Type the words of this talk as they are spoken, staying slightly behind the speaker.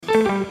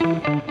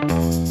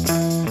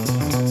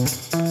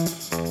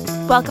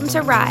Welcome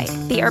to Ride,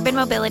 the Urban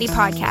Mobility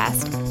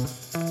Podcast.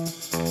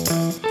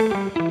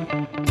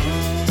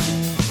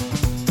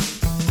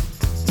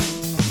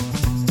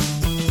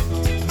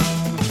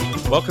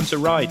 Welcome to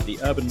Ride, the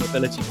Urban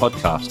Mobility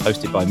Podcast,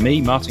 hosted by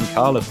me, Martin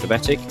Carl of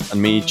Cavetic,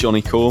 and me,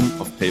 Johnny Combe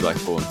of Pay by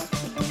Phone.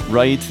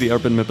 Ride, the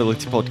Urban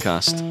Mobility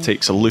Podcast,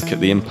 takes a look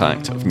at the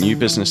impact of new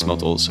business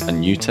models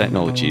and new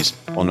technologies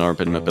on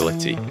urban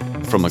mobility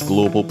from a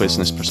global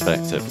business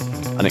perspective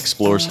and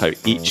explores how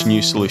each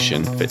new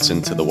solution fits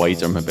into the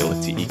wider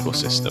mobility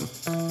ecosystem.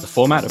 The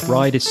format of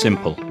Ride is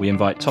simple. We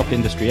invite top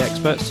industry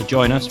experts to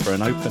join us for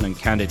an open and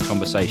candid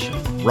conversation.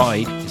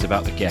 Ride is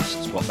about the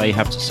guests, what they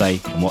have to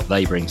say and what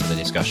they bring to the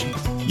discussion.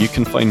 You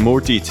can find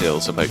more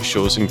details about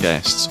shows and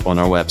guests on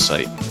our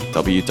website,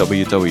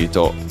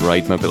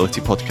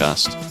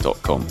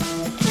 www.ridemobilitypodcast.com.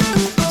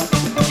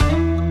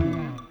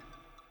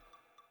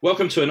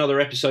 Welcome to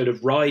another episode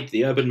of Ride,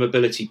 the Urban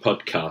Mobility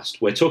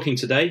Podcast. We're talking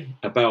today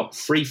about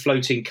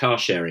free-floating car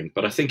sharing,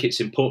 but I think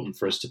it's important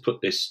for us to put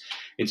this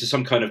into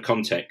some kind of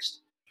context.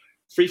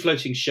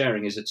 Free-floating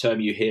sharing is a term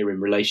you hear in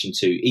relation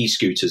to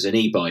e-scooters and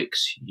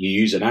e-bikes. You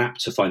use an app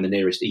to find the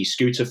nearest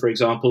e-scooter, for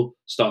example,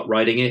 start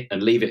riding it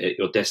and leave it at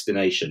your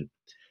destination.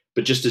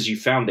 But just as you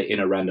found it in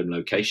a random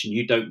location,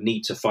 you don't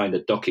need to find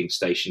a docking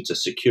station to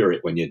secure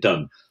it when you're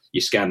done. You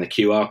scan the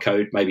QR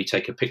code, maybe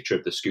take a picture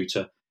of the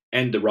scooter,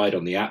 end the ride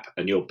on the app,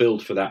 and you're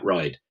billed for that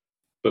ride.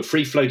 But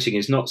free-floating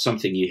is not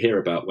something you hear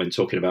about when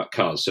talking about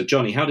cars. So,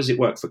 Johnny, how does it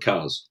work for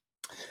cars?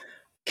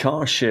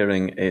 Car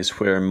sharing is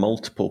where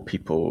multiple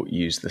people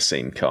use the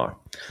same car.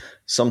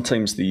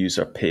 Sometimes the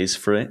user pays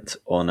for it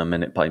on a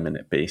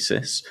minute-by-minute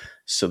basis.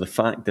 So the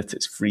fact that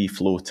it's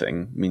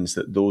free-floating means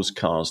that those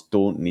cars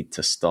don't need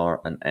to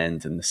start and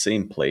end in the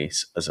same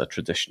place as a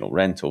traditional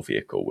rental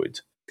vehicle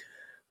would.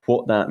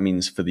 What that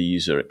means for the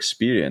user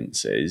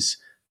experience is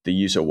the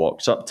user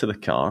walks up to the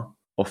car,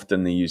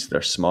 often they use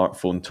their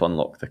smartphone to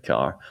unlock the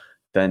car,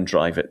 then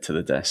drive it to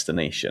the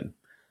destination.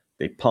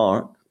 They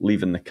park,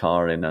 leaving the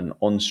car in an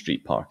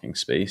on-street parking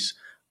space,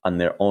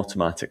 and they're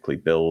automatically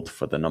billed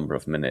for the number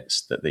of minutes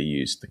that they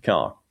used the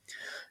car.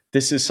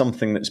 This is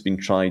something that's been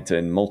tried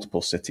in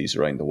multiple cities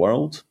around the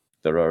world.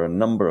 There are a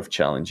number of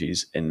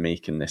challenges in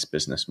making this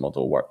business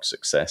model work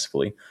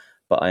successfully,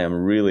 but I am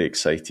really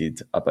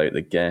excited about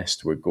the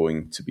guest we're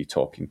going to be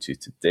talking to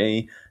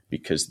today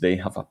because they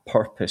have a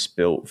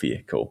purpose-built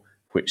vehicle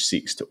which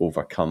seeks to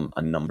overcome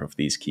a number of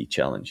these key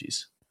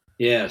challenges.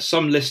 Yeah,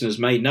 some listeners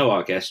may know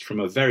our guest from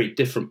a very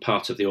different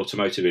part of the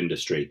automotive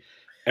industry.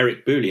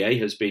 Eric Boullier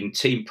has been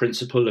team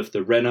principal of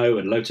the Renault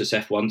and Lotus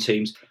F1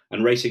 teams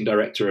and racing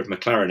director of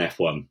McLaren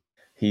F1.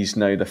 He's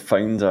now the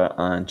founder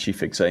and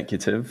chief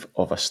executive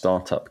of a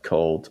startup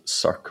called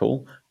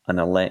Circle, an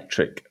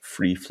electric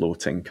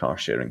free-floating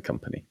car-sharing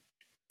company.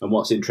 And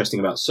what's interesting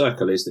about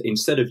Circle is that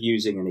instead of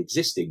using an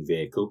existing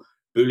vehicle,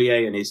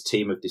 Boullier and his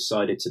team have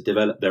decided to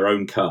develop their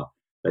own car.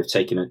 They've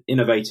taken an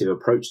innovative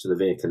approach to the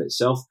vehicle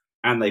itself,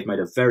 and they've made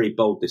a very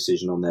bold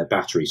decision on their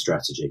battery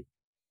strategy.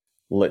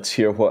 Let's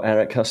hear what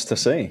Eric has to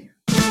say.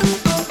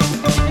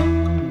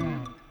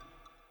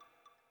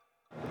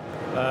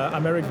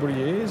 I'm Eric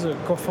Boullier, the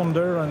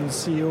co-founder and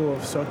CEO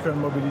of Circle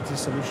Mobility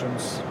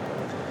Solutions.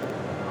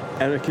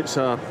 Eric, it's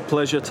a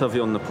pleasure to have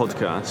you on the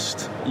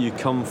podcast. You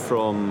come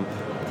from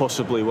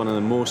possibly one of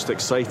the most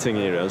exciting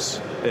areas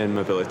in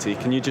mobility.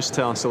 Can you just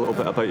tell us a little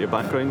bit about your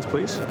background,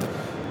 please?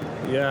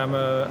 Yeah, I'm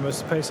a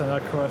space and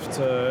aircraft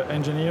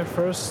engineer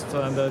first,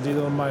 and I did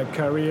all my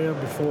career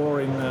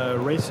before in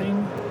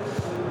racing,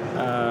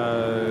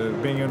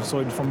 being also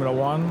in Formula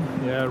One,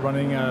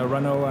 running a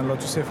Renault and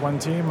Lotus F1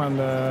 team, and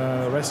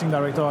racing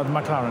director at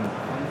McLaren.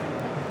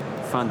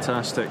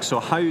 Fantastic. So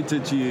how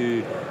did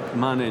you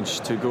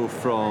manage to go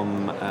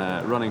from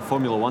running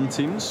Formula One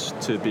teams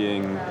to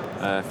being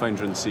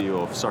founder and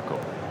CEO of Circle?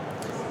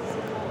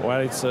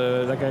 Well, it's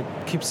like I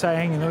keep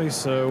saying,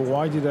 it's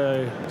why did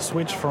I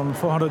switch from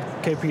 400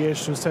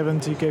 kph to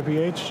 70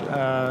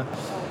 kph?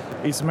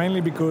 It's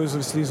mainly because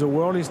obviously the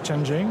world is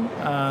changing,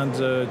 and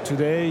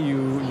today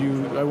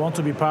I want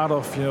to be part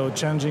of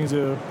changing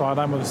the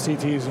paradigm of the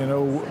cities,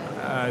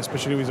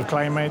 especially with the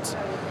climate,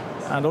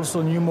 and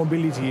also new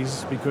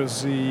mobilities,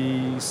 because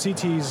the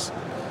cities,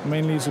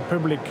 mainly the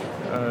public,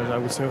 I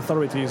would say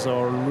authorities,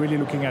 are really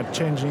looking at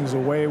changing the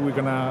way we're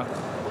gonna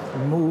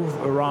move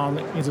around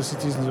in the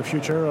cities in the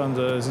future, and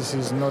this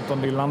is not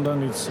only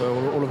London, it's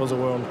all over the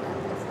world.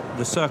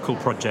 The Circle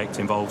project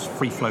involves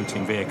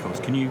free-floating vehicles.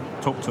 Can you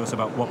talk to us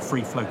about what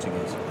free-floating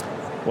is?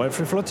 Well,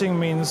 free-floating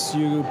means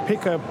you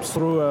pick up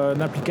through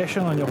an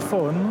application on your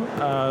phone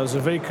the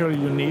vehicle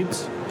you need.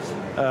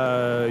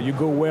 You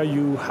go where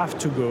you have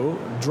to go,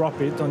 drop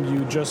it, and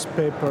you just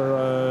pay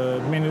per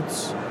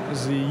minute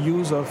the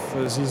use of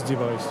this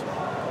device.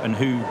 And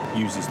who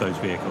uses those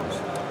vehicles?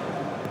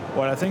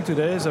 Well, I think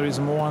today there is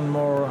more and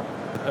more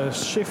a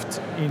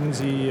shift in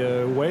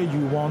the way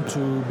you want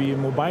to be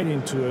mobile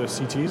into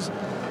cities.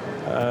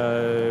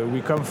 We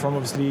come from,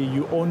 obviously,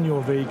 you own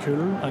your vehicle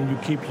and you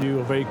keep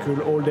your vehicle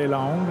all day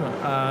long.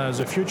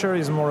 The future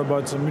is more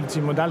about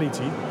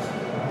multimodality.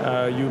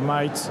 You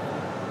might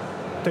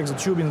takes a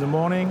tube in the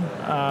morning,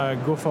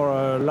 go for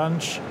a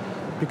lunch,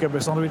 pick up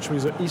a sandwich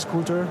with an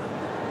e-scooter,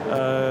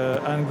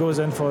 and goes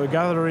then for a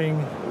gathering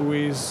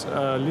with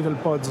little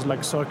pods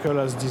like Circle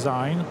as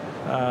design,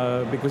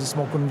 because it's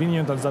more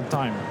convenient at that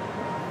time.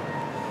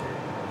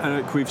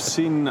 Eric, we've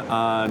seen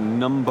a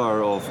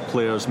number of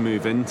players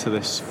move into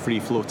this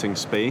free-floating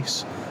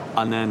space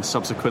and then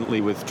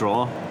subsequently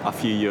withdraw a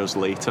few years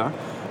later.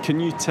 Can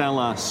you tell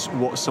us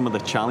what some of the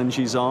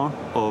challenges are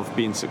of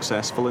being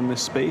successful in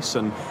this space,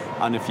 and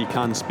if you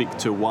can speak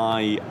to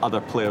why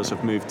other players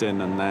have moved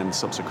in and then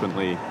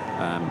subsequently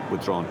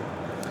withdrawn?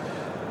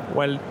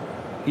 Well,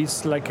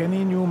 it's like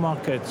any new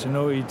market,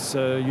 it's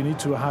you need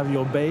to have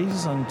your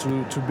base and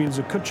to build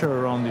the culture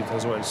around it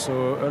as well.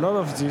 So a lot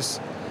of these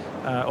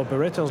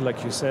operators,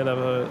 like you said,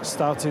 have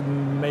started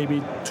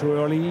maybe too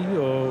early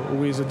or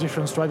with a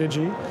different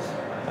strategy.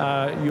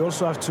 You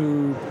also have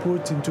to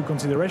put into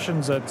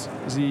consideration that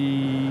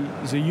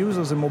the use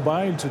of the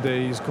mobile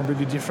today is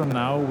completely different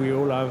now. We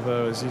all have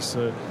this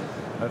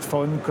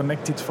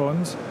connected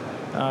phones.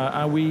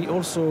 And we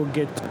also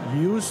get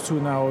used to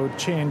now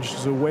change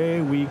the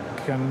way we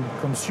can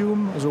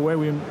consume, the way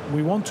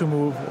we want to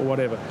move or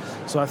whatever.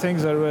 So I think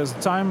there was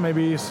time,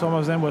 maybe some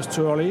of them was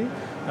too early,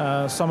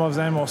 some of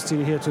them are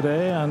still here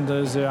today, and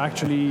they're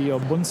actually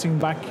bouncing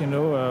back,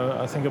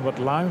 I think about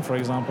Lime, for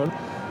example.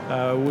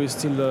 We're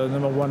still the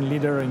number one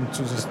leader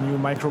into this new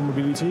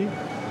micro-mobility.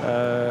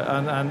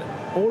 And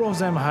all of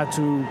them had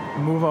to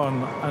move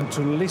on and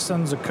to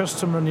listen to the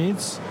customer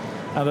needs.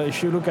 And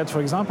if you look at, for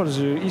example,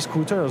 the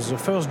e-scooters, the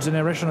first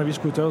generation of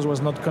e-scooters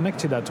was not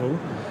connected at all.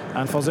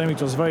 And for them,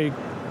 it was very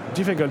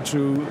difficult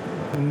to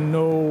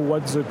know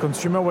what the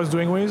consumer was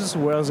doing with,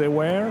 where they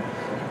were.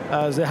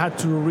 They had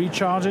to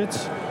recharge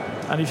it.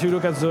 And if you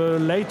look at the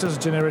latest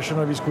generation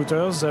of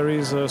e-scooters, there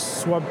is a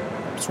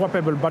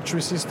swappable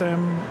battery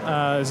system.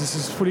 This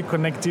is fully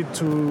connected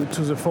to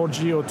the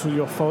 4G or to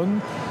your phone.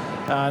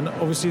 And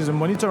obviously the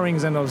monitoring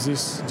then of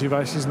these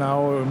devices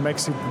now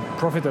makes it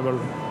profitable,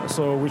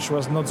 so which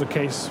was not the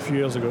case a few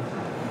years ago.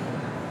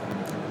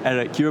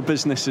 Eric, your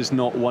business is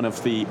not one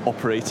of the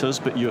operators,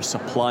 but you're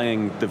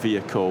supplying the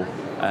vehicle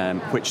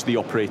which the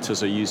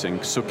operators are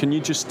using. So can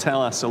you just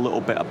tell us a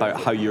little bit about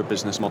how your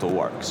business model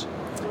works?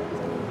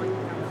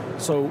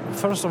 So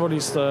first of all,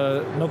 it's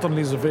not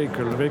only the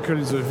vehicle. The vehicle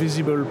is a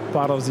visible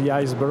part of the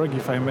iceberg,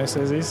 if I may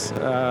say this,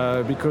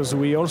 because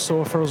we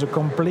also offer the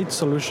complete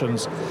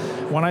solutions.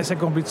 When I say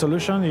complete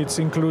solution, it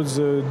includes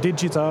the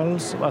digital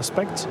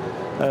aspect,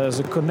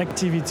 the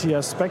connectivity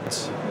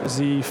aspect,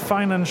 the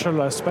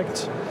financial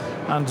aspect.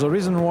 And the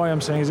reason why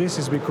I'm saying this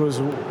is because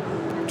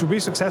to be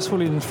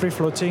successful in free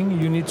floating,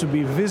 you need to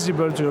be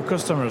visible to your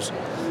customers.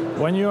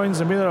 When you're in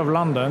the middle of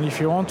London, if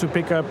you want to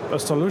pick up a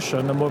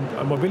solution, a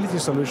mobility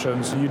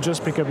solution, so you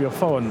just pick up your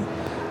phone,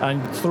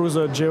 and through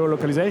the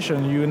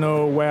geolocalization, you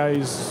know where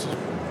is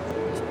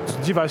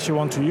the device you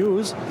want to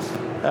use.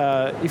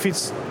 If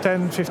it's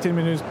 10, 15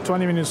 minutes,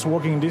 20 minutes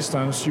walking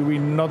distance, you will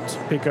not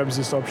pick up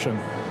this option.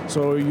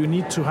 So you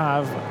need to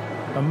have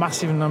a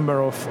massive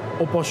number of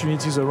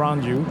opportunities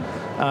around you,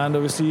 and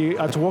obviously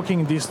at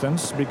walking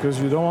distance, because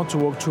you don't want to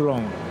walk too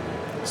long.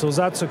 So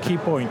that's a key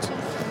point.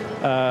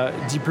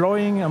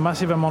 Deploying a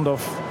massive amount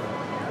of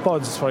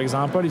pods, for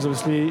example, is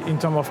obviously, in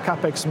terms of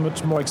capex,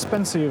 much more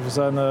expensive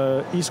than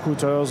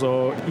e-scooters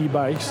or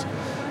e-bikes.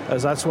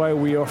 That's why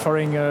we are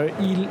offering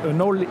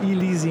all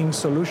e-leasing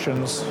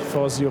solutions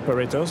for the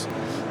operators.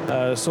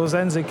 So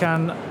then they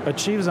can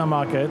achieve their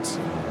market,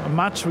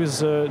 match with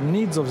the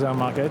needs of their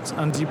market,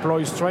 and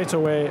deploy straight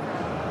away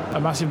a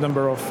massive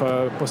number of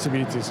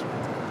possibilities.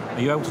 Are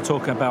you able to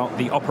talk about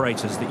the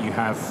operators that you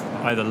have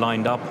either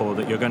lined up or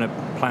that you're going to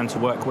plan to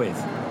work with?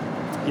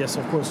 Yes,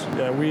 of course.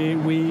 Yeah,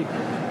 we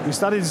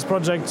started this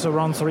project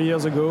around 3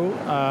 years ago.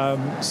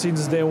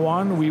 Since day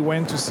one, we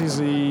went to see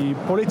the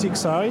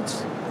politics side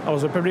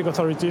of the public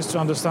authorities to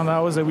understand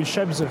how they will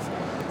shape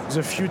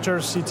the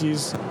future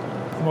cities'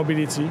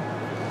 mobility.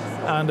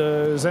 And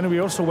then we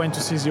also went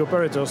to see the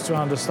operators to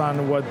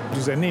understand what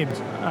do they need.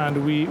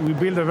 And we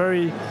built a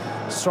very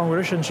strong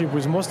relationship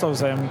with most of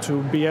them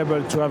to be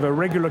able to have a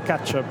regular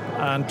catch-up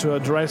and to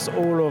address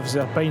all of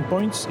their pain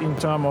points in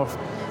terms of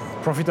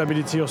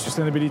profitability or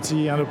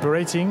sustainability and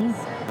operating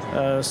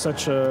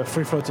such a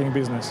free-floating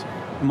business.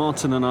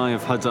 Martin and I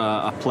have had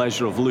a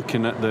pleasure of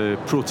looking at the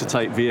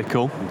prototype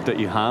vehicle that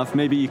you have.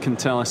 Maybe you can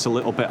tell us a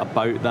little bit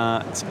about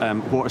that.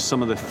 What are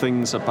some of the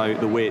things about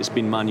the way it's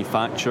been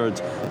manufactured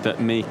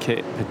that make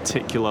it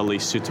particularly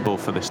suitable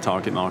for this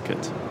target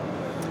market?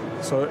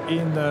 So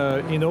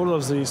in all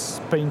of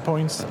these pain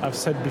points I've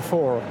said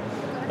before,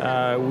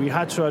 we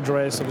had to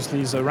address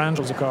obviously the range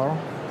of the car.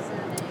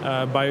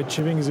 By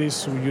achieving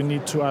this, you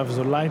need to have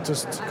the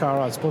lightest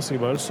car as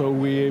possible. So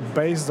we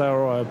based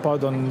our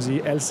pod on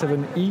the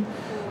L7E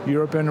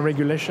European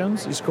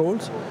regulations, it's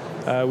called,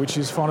 which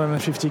is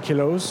 450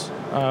 kilos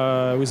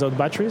without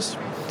batteries.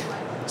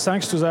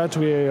 Thanks to that,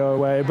 we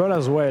were able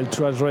as well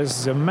to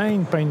address the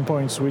main pain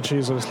points, which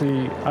is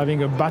obviously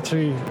having a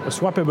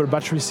swappable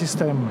battery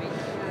system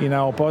in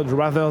our pod,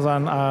 rather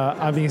than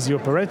having the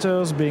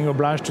operators being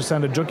obliged to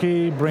send a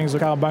jockey, bring the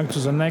car back to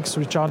the next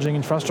recharging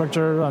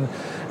infrastructure,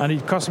 and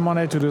it costs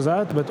money to do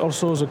that, but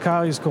also the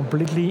car is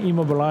completely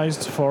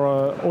immobilized for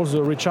all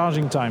the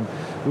recharging time.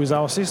 With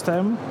our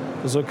system,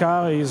 the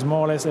car is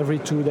more or less every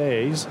 2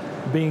 days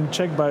being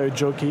checked by a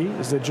jockey.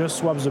 They just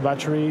swap the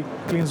battery,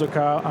 clean the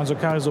car, and the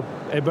car is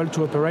able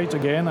to operate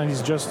again, and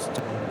it's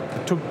just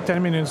took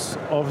 10 minutes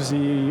of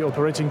the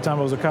operating time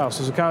of the car.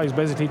 So the car is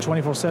basically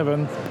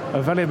 24/7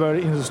 available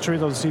in the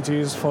street of the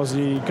cities for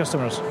the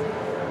customers.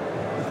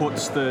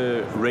 What's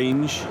the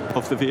range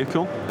of the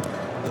vehicle?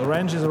 The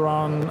range is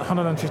around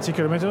 150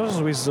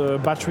 kilometers with the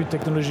battery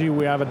technology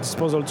we have at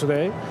disposal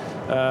today.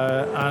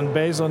 And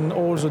based on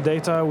all the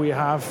data we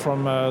have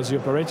from the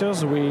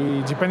operators,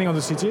 depending on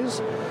the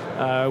cities,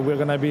 we're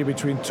going to be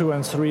between 2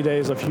 and 3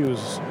 days of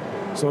use.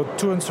 So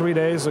 2 and 3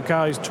 days, the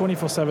car is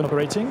 24/7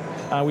 operating,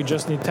 and we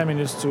just need 10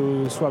 minutes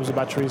to swap the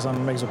batteries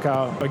and make the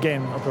car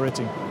again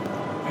operating.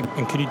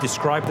 And can you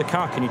describe the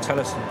car? Can you tell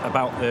us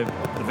about the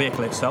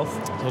vehicle itself?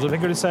 So the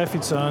vehicle itself,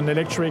 it's an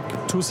electric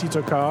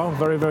 2-seater car,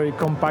 very, very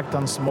compact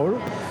and small.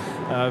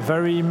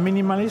 Very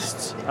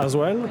minimalist as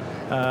well,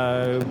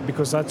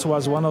 because that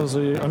was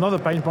another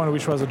pain point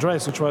which was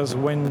addressed, which was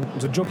when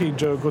the jockey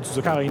goes to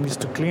the car, he needs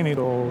to clean it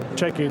or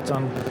check it,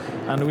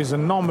 and with a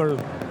normal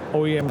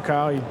OEM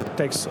car, it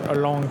takes a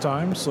long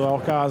time. So our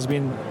car has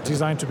been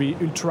designed to be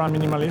ultra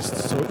minimalist,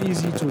 so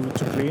easy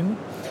to clean.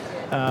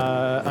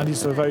 And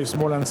it's a very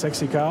small and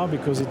sexy car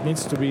because it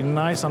needs to be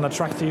nice and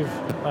attractive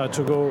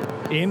to go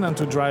in and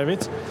to drive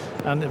it,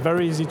 and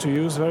very easy to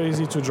use, very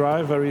easy to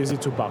drive, very easy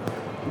to park.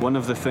 One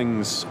of the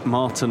things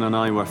Martin and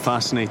I were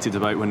fascinated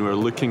about when we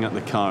were looking at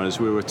the car is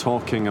we were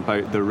talking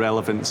about the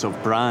relevance of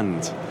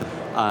brand.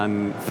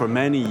 And for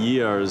many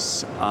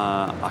years,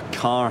 a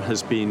car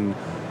has been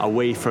a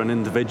way for an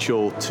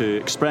individual to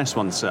express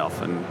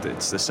oneself, and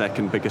it's the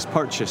second biggest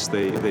purchase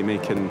they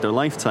make in their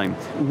lifetime.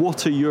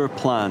 What are your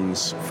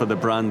plans for the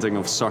branding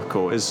of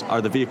Circle?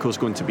 Are the vehicles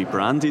going to be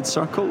branded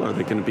Circle? Are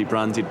they going to be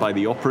branded by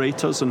the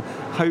operators? And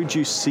how do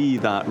you see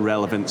that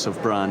relevance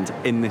of brand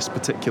in this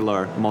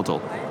particular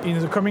model? In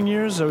the coming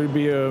years, there will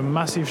be a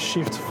massive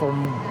shift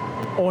from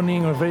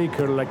owning a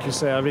vehicle, like you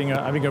say,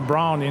 having a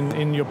brand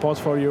in your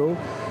portfolio,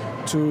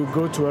 to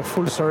go to a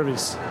full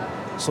service.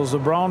 So the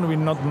brand will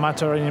not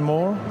matter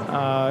anymore.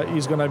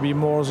 It's going to be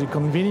more the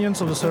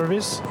convenience of the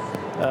service.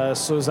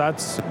 So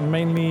that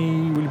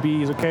mainly will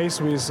be the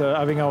case with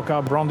having our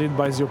car branded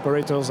by the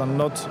operators and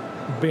not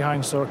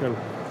behind Circle.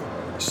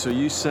 So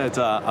you said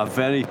a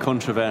very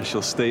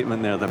controversial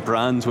statement there, the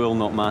brand will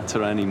not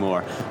matter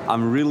anymore.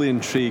 I'm really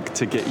intrigued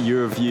to get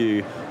your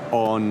view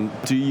on,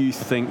 do you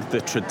think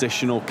the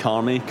traditional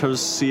car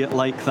makers see it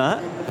like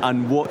that?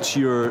 And what's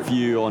your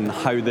view on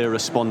how they're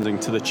responding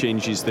to the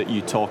changes that you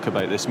talk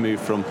about, this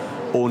move from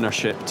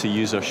ownership to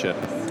usership?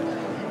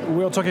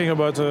 We are talking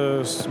about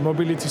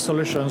mobility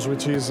solutions,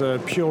 which is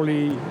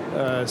purely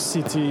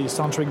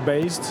city-centric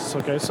based.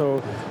 Okay,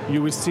 so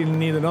you will still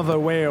need another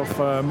way of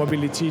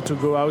mobility to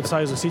go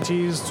outside the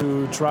cities,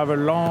 to travel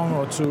long,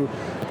 or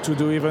to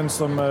do even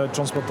some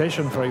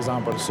transportation, for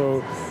example.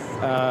 So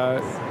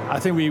I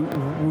think we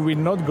will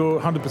not go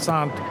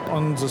 100%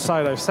 on the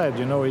side I've said.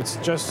 You know, it's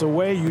just the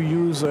way you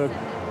use a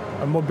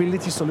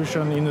mobility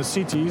solution in the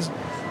cities.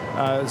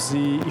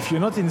 If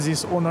you're not in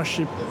this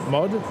ownership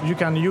mode, you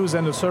can use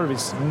any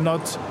service,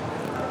 not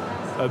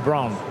a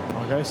brand.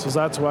 Okay, so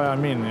that's what I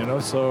mean. You know,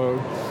 so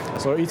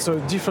it's a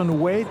different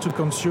way to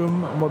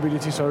consume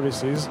mobility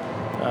services,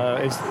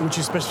 which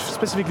is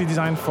specifically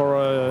designed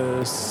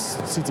for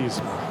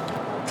cities.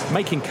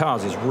 Making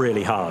cars is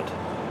really hard.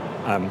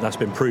 That's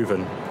been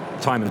proven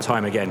time and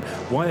time again.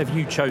 Why have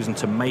you chosen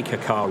to make a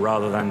car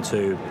rather than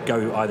to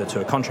go either to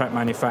a contract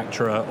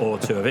manufacturer or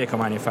to a vehicle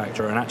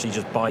manufacturer and actually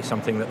just buy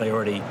something that they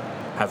already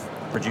have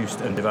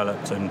produced and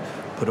developed and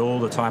put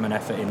all the time and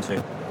effort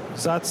into?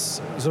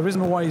 That's the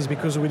reason why, is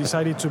because we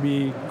decided to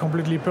be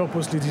completely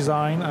purposely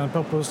designed and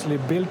purposely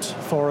built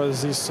for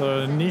this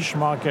niche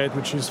market,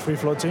 which is free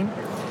floating.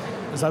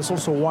 That's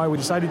also why we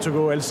decided to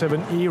go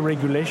L7E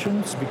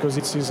regulations, because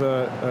it is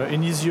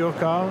an easier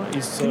car.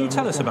 Can you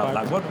tell us about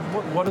that?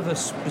 What are the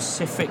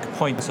specific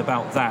points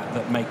about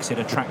that makes it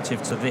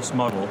attractive to this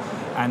model?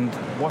 And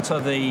what are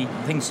the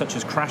things such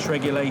as crash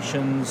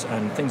regulations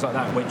and things like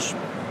that which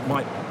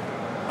might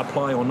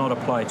apply or not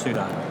apply to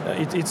that?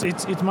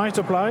 It might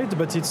apply,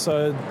 but it's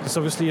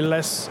obviously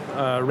less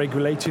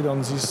regulated on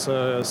this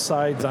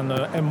side than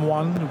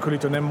M1. We call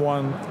it an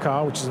M1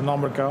 car, which is a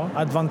normal car.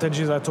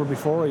 Advantages I told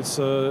before, it's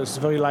a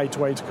very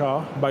lightweight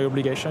car by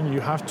obligation.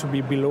 You have to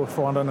be below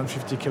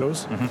 450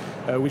 kilos,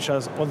 which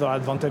has other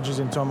advantages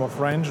in terms of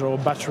range or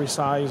battery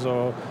size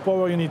or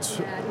power units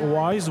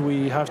wise.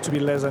 We have to be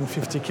less than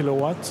 15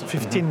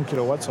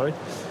 kilowatts, sorry.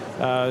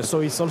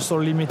 So it's also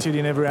limited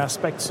in every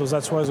aspect. So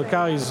that's why the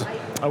car is,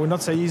 I would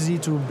not say easy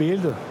to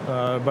build,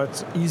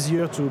 but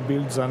easier to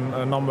build than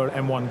a normal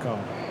M1 car.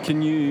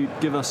 Can you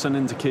give us an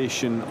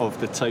indication of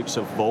the types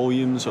of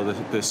volumes or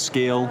the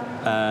scale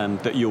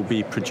that you'll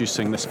be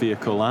producing this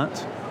vehicle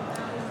at?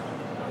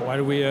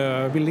 While we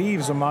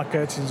believe the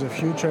market in the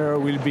future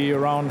will be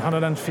around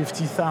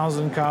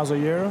 150,000 cars a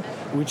year,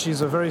 which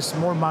is a very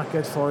small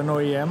market for an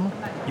OEM.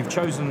 You've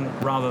chosen,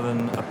 rather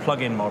than a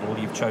plug-in model,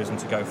 you've chosen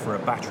to go for a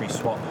battery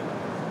swap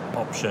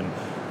option.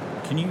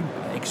 Can you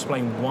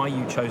explain why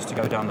you chose to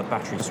go down the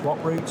battery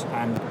swap route,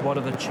 and what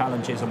are the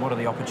challenges and what are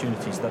the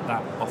opportunities that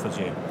offers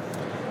you?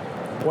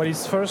 Well,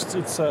 it's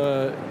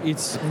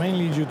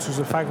mainly due to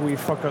the fact we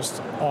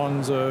focused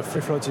on the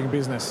free-floating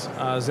business.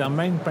 Their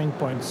main pain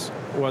points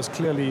was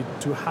clearly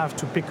to have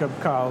to pick up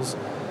cars,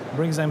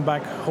 bring them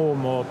back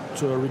home or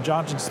to a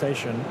recharging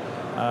station,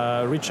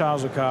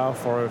 recharge the car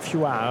for a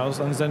few hours,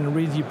 and then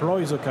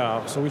redeploy the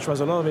car, so which was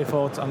a lot of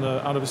effort, and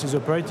obviously the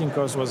operating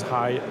cost was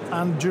high,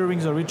 and during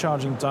the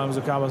recharging time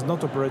the car was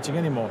not operating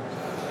anymore.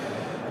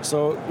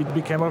 So it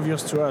became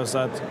obvious to us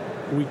that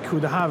we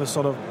could have a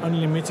sort of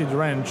unlimited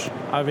range,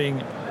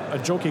 having a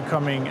jockey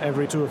coming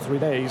every 2 or 3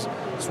 days,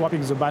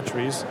 swapping the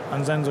batteries,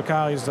 and then the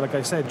car is, like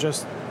I said,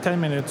 just 10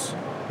 minutes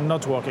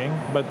not working,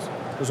 but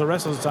the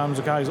rest of the time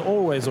the car is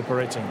always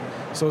operating.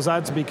 So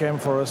that became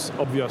for us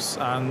obvious,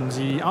 and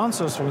the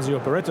answers from the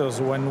operators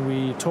when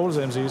we told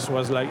them this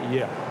was like,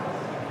 yeah.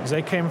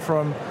 They came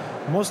from,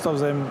 most of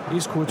them,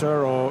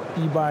 e-scooter or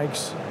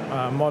e-bikes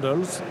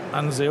models,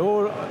 and they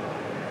all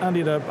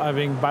ended up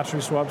having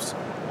battery swaps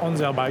on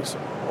their bikes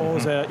or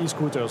their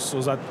e-scooters,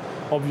 so that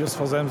obvious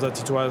for them that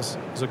it was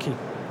the key.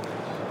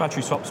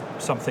 Battery swap's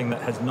something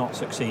that has not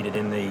succeeded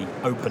in the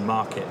open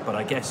market, but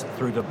I guess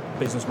through the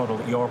business model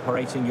that you're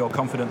operating, you're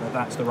confident that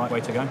that's the right way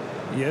to go?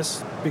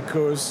 Yes,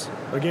 because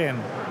again,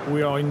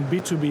 we are in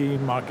B2B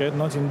market,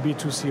 not in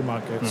B2C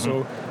market.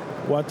 So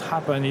what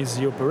happened is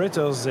the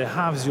operators, they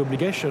have the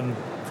obligation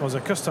for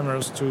their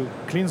customers to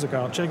clean the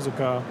car, check the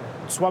car,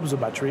 swap the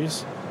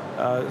batteries.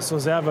 So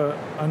they have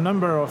a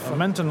number of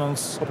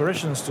maintenance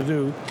operations to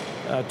do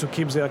to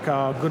keep their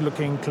car good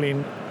looking,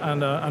 clean,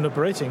 and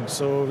operating.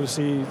 So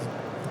obviously,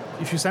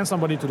 if you send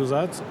somebody to do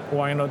that,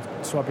 why not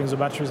swapping the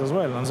batteries as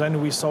well? And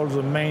then we solved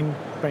the main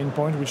pain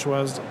point, which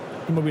was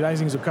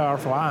immobilizing the car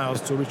for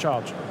hours to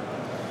recharge.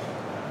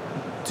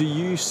 Do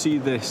you see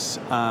this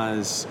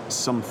as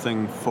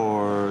something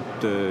for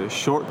the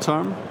short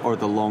term or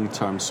the long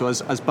term? So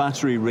as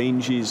battery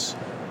ranges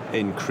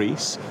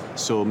increase,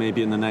 so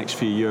maybe in the next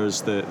few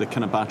years the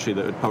kind of battery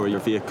that would power your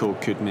vehicle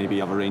could maybe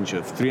have a range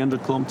of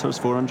 300 kilometers,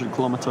 400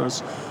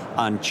 kilometers,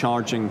 and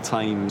charging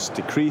times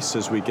decrease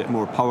as we get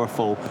more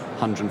powerful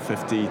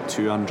 150,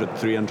 200,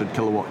 300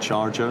 kilowatt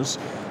chargers.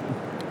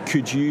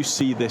 Could you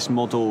see this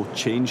model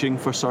changing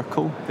for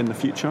Circle in the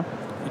future?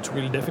 It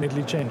will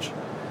definitely change.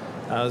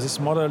 This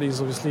model is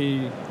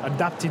obviously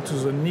adapted to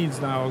the needs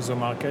now of the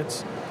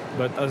market,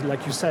 but as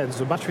like you said,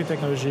 the battery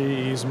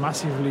technology is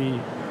massively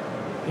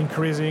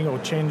increasing or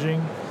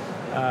changing.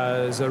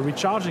 The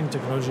recharging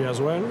technology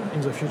as well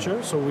in the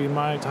future, so we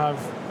might have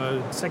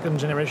a second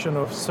generation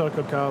of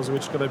Circle cars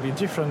which is going to be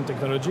different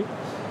technology.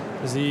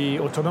 The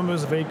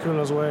autonomous vehicle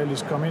as well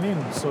is coming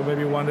in, so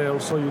maybe one day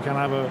also you can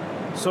have a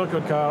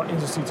Circle car in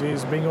the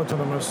cities being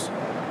autonomous.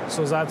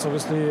 So that's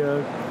obviously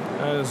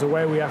the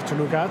way we have to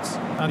look at,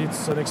 and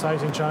it's an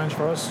exciting challenge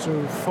for us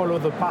to follow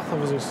the path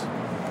of this.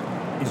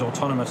 Is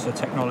autonomous a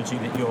technology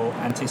that you're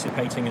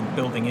anticipating and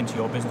building into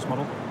your business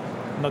model?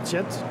 Not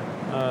yet.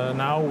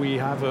 Now we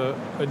have a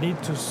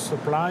need to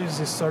supply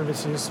these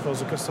services for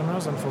the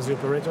customers and for the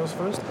operators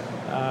first,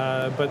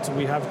 but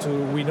we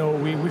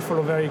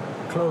follow very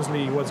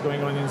closely what's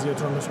going on in the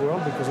autonomous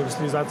world, because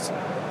obviously that's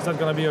going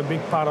to be a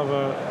big part of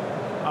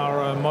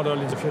our model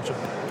in the future.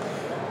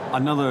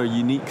 Another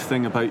unique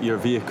thing about your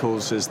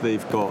vehicles is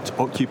they've got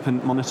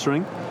occupant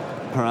monitoring.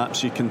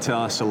 Perhaps you can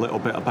tell us a little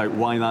bit about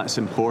why that's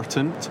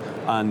important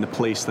and the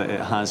place that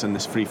it has in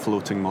this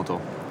free-floating model.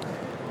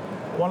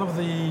 One of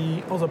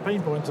the other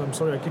pain points, I'm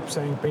sorry I keep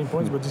saying pain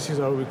points, but this is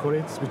how we call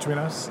it between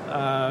us,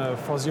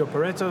 for the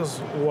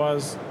operators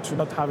was to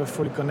not have a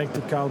fully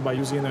connected car by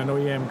using an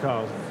OEM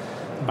car.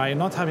 By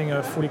not having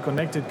a fully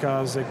connected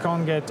car, they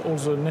can't get all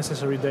the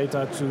necessary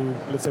data to,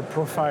 let's say,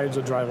 profile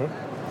the driver,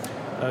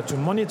 to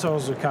monitor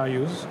the car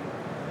use,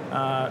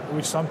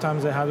 which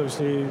sometimes they had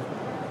obviously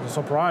the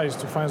surprise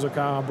to find the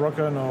car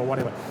broken or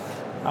whatever.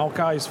 Our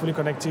car is fully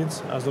connected,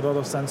 has a lot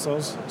of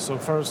sensors. So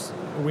first,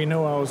 we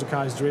know how the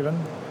car is driven.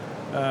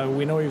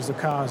 We know if the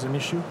car has an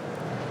issue.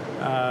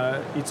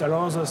 It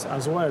allows us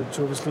as well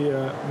to obviously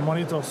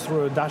monitor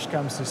through a dash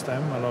cam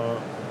system.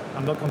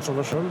 I'm not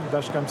controversial.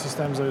 Dash cam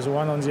system, there is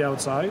one on the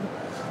outside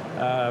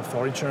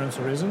for insurance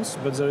reasons,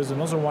 but there is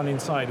another one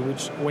inside,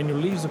 which when you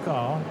leave the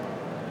car,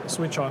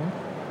 switch on,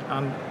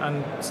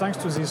 and thanks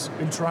to this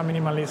ultra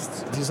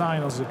minimalist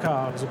design of the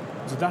car,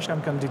 the dash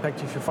cam can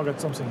detect if you forget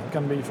something. It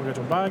can be you forget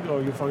your bag,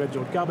 or you forget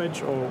your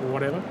garbage, or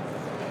whatever.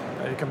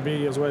 It can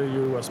be as well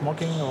you are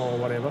smoking or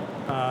whatever.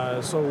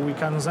 So we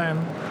can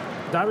then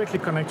directly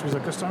connect with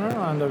the customer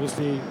and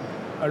obviously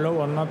allow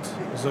or not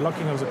the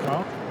locking of the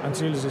car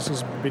until this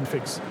has been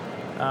fixed.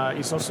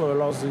 It also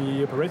allows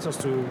the operators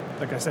to,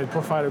 like I said,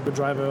 profile good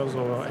drivers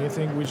or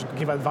anything which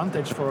give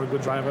advantage for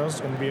good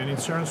drivers. It can be an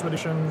insurance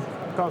reduction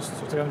cost,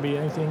 so it can be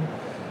anything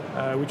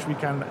which we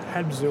can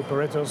help the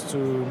operators to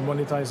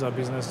monetize their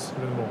business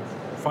even more.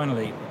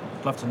 Finally,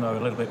 I'd love to know a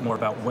little bit more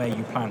about where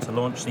you plan to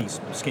launch these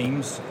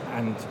schemes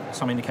and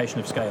some indication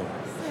of scale.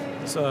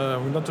 So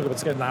we're not talking about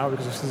scale now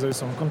because there's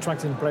some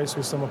contract in place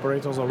with some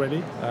operators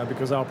already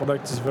because our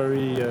product is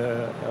very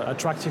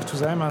attractive to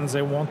them and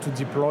they want to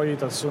deploy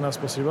it as soon as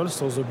possible.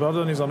 So the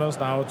burden is on us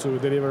now to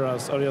deliver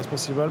as early as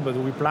possible, but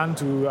we plan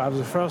to have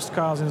the first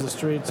cars in the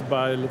street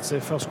by, let's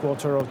say, first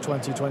quarter of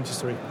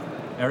 2023.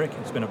 Eric,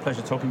 it's been a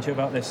pleasure talking to you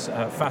about this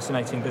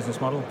fascinating business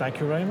model. Thank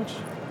you very much.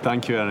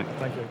 Thank you, Eric.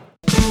 Thank you.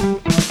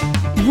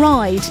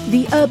 Ride,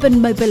 the Urban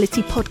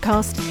Mobility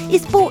Podcast,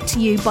 is brought to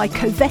you by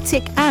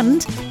Covetic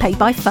and Pay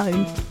by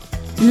Phone.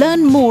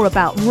 Learn more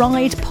about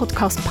Ride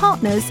podcast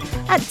partners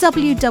at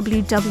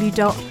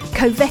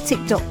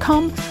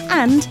www.covetic.com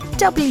and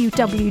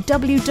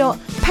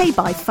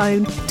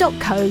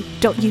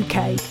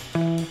www.paybyphone.co.uk.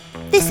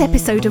 This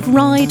episode of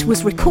Ride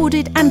was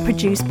recorded and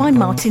produced by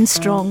Martin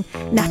Strong.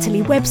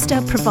 Natalie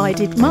Webster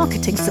provided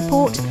marketing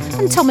support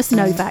and Thomas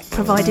Novak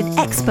provided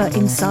expert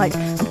insight,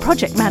 and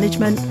project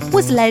management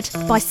was led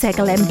by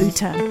Segal M.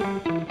 Boutin.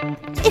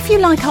 If you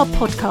like our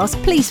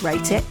podcast, please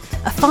rate it.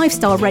 A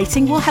 5-star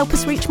rating will help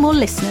us reach more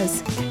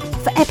listeners.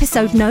 For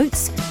episode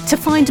notes, to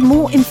find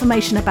more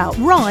information about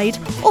Ride,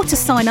 or to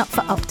sign up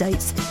for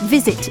updates,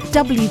 visit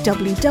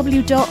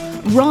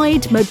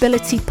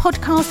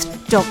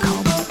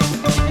www.ridemobilitypodcast.com.